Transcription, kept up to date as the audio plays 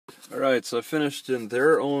Alright, so I finished in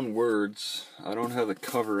their own words. I don't have the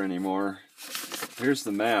cover anymore. Here's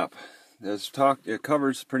the map. It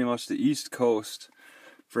covers pretty much the East Coast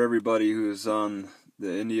for everybody who's on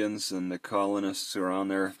the Indians and the colonists who are on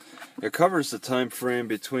there. It covers the time frame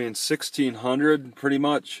between 1600 pretty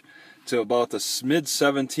much to about the mid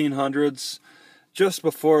 1700s, just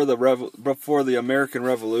before the American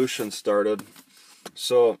Revolution started.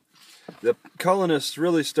 So the colonists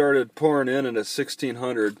really started pouring in at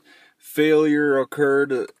 1600. Failure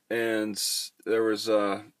occurred, and there was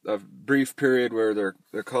a brief period where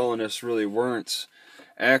the colonists really weren't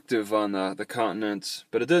active on the continent,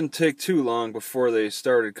 but it didn't take too long before they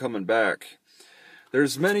started coming back.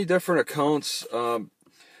 There's many different accounts.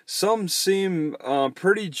 Some seem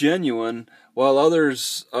pretty genuine, while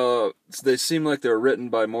others they seem like they're written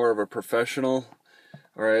by more of a professional.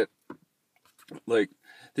 All right, like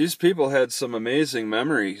these people had some amazing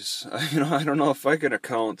memories. I don't know if I can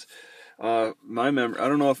account my memory. I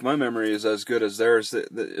don't know if my memory is as good as theirs.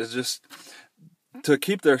 It's just to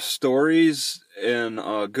keep their stories in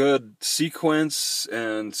a good sequence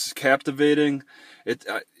and captivating.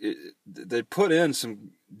 They put in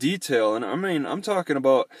some detail, and I mean, I'm talking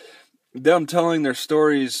about them telling their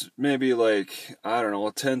stories maybe like, I don't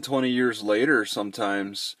know, 10, 20 years later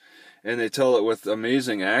sometimes, and they tell it with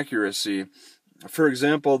amazing accuracy. For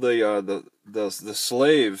example, the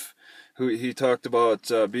slave who he talked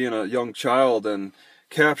about being a young child and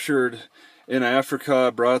captured in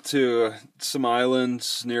Africa, brought to some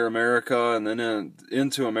islands near America, and then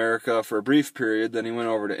into America for a brief period. Then he went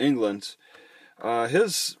over to England.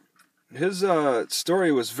 His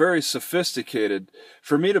story was very sophisticated.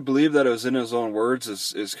 For me to believe that it was in his own words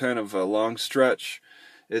is kind of a long stretch.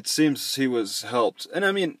 It seems he was helped, and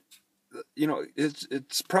I mean,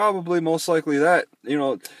 it's probably most likely that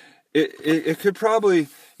it could probably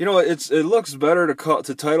it looks better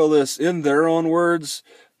to title this in their own words.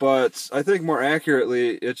 But I think more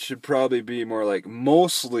accurately, it should probably be more like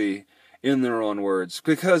mostly in their own words,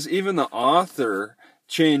 because even the author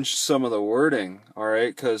changed some of the wording. All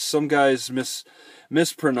right, because some guys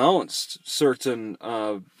mispronounced certain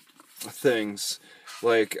things,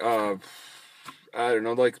 like I don't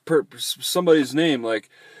know, like somebody's name, like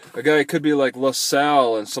a guy could be like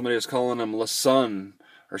LaSalle, and somebody was calling him LaSun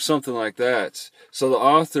or something like that. So the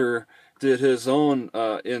author did his own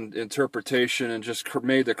interpretation and just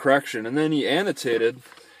made the correction, and then he annotated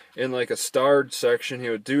in like a starred section. He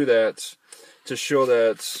would do that to show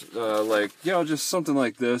that just something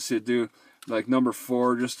like this. He'd do like number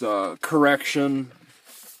 4, just a correction,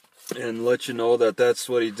 and let you know that that's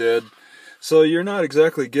what he did. So you're not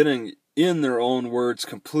exactly getting in their own words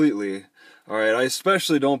completely. All right, I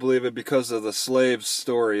especially don't believe it because of the slave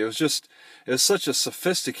story. It was such a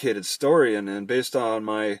sophisticated story, and based on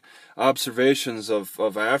my observations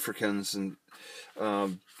of Africans, and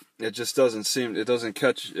it just doesn't seem, it doesn't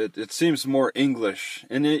catch, it seems more English.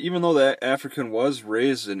 And even though that African was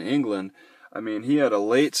raised in England, I mean, he had a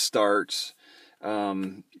late start.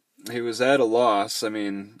 He was at a loss. I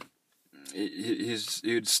mean,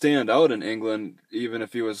 he'd stand out in England even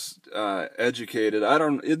if he was educated.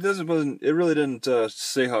 It really didn't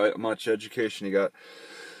say how much education he got.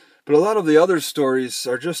 But a lot of the other stories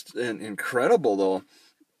are just incredible, though.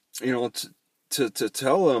 To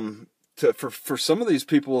tell them, for some of these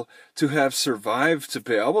people to have survived to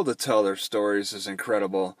be able to tell their stories is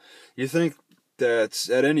incredible. You think that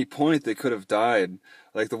at any point they could have died,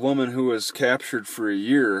 like the woman who was captured for a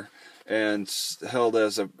year and held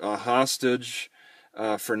as a hostage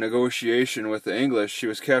for negotiation with the English. She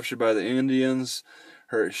was captured by the Indians.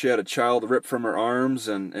 She had a child ripped from her arms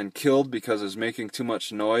and killed because it was making too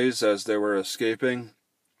much noise as they were escaping.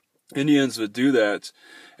 Indians would do that.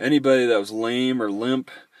 Anybody that was lame or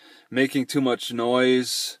limp, making too much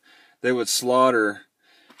noise, they would slaughter.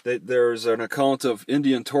 There's an account of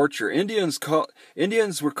Indian torture. Indians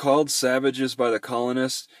were called savages by the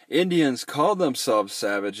colonists. Indians called themselves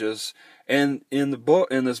savages, and in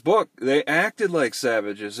this book, they acted like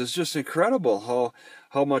savages. It's just incredible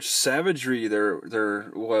how much savagery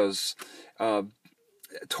there was,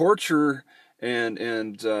 torture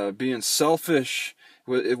and being selfish.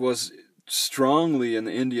 It was strongly in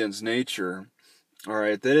the Indians' nature. All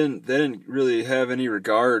right, they didn't really have any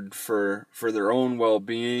regard for their own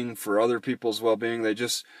well-being, for other people's well-being.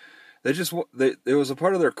 It was a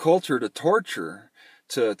part of their culture to torture,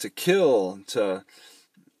 to kill, to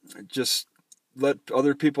just let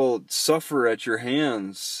other people suffer at your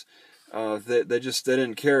hands. They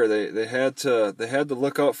didn't care. They had to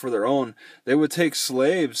look out for their own. They would take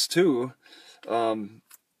slaves too.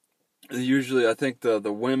 Usually, I think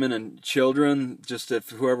the women and children, just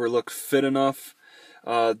if whoever looked fit enough.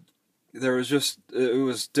 there was just, it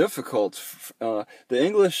was difficult. The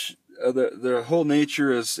English, their whole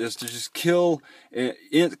nature is to just kill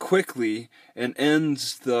it quickly and end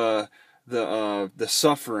the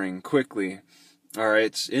suffering quickly. All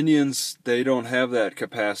right, Indians, they don't have that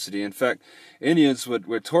capacity. In fact, Indians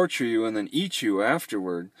would torture you and then eat you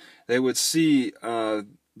afterward. They would see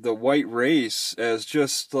the white race as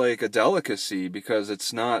just like a delicacy because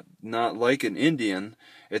it's not like an Indian.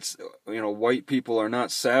 It's, white people are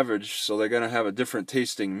not savage, so they're gonna have a different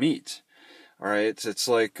tasting meat. All right, it's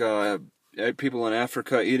like people in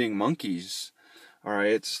Africa eating monkeys. All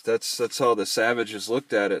right, that's how the savages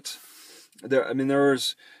looked at it. There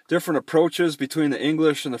was different approaches between the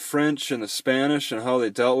English and the French and the Spanish and how they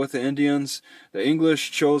dealt with the Indians. The English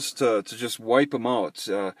chose to just wipe them out.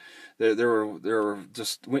 There were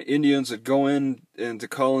just Indians that go into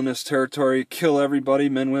colonist territory, kill everybody,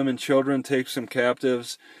 men, women, children, take some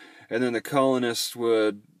captives, and then the colonists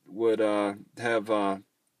would have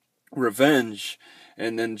revenge,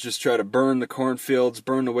 and then just try to burn the cornfields,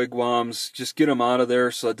 burn the wigwams, just get them out of there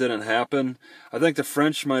so it didn't happen. I think the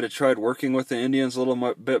French might have tried working with the Indians a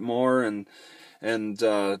little bit more and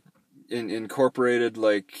incorporated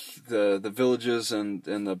like the villages and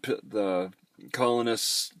the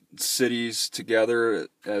colonists' cities together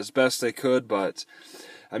as best they could. But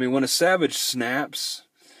I mean, when a savage snaps,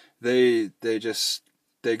 they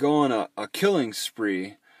go on a killing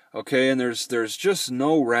spree. Okay, and there's just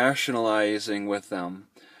no rationalizing with them.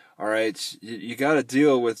 All right, you had to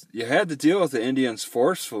deal with the Indians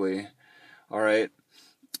forcefully. All right,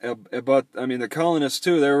 but I mean the colonists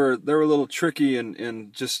too. They were a little tricky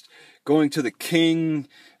in just going to the king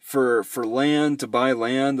for land, to buy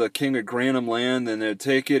land. The king would grant them land, and they'd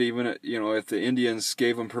take it, even if the Indians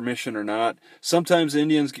gave them permission or not. Sometimes the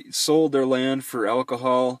Indians sold their land for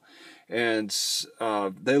alcohol, and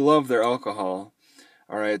they loved their alcohol.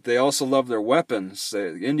 All right. They also love their weapons.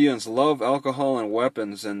 The Indians love alcohol and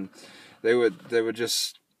weapons, and they would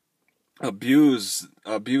just abuse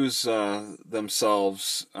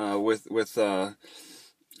themselves with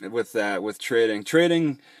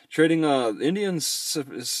trading. Indians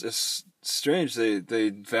is strange. They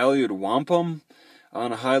valued wampum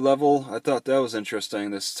on a high level. I thought that was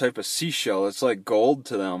interesting. This type of seashell, it's like gold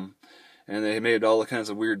to them, and they made all kinds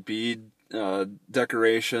of weird bead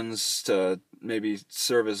decorations to maybe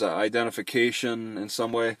serve as an identification in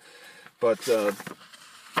some way. But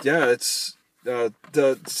yeah, it's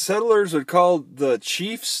the settlers would call the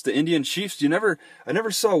chiefs, the Indian chiefs. I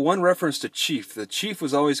never saw one reference to chief. The chief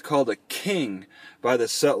was always called a king by the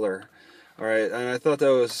settler. All right, and I thought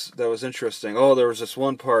that was interesting. Oh, there was this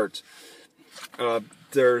one part.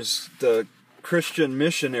 There's the Christian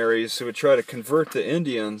missionaries who would try to convert the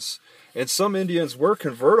Indians, and some Indians were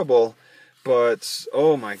convertible, but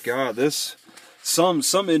oh my God, some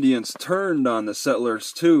Indians turned on the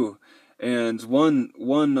settlers too, and one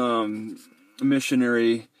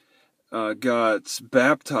missionary got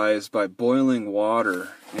baptized by boiling water.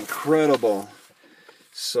 Incredible.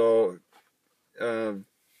 So the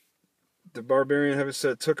barbarian, having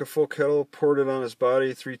said, took a full kettle, poured it on his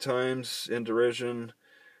body 3 times in derision.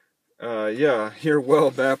 Yeah, you're well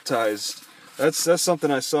baptized. That's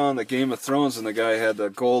something I saw in the Game of Thrones, and the guy had the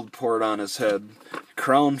gold poured on his head,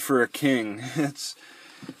 crowned for a king. It's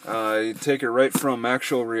you take it right from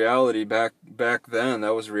actual reality back then.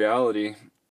 That was reality.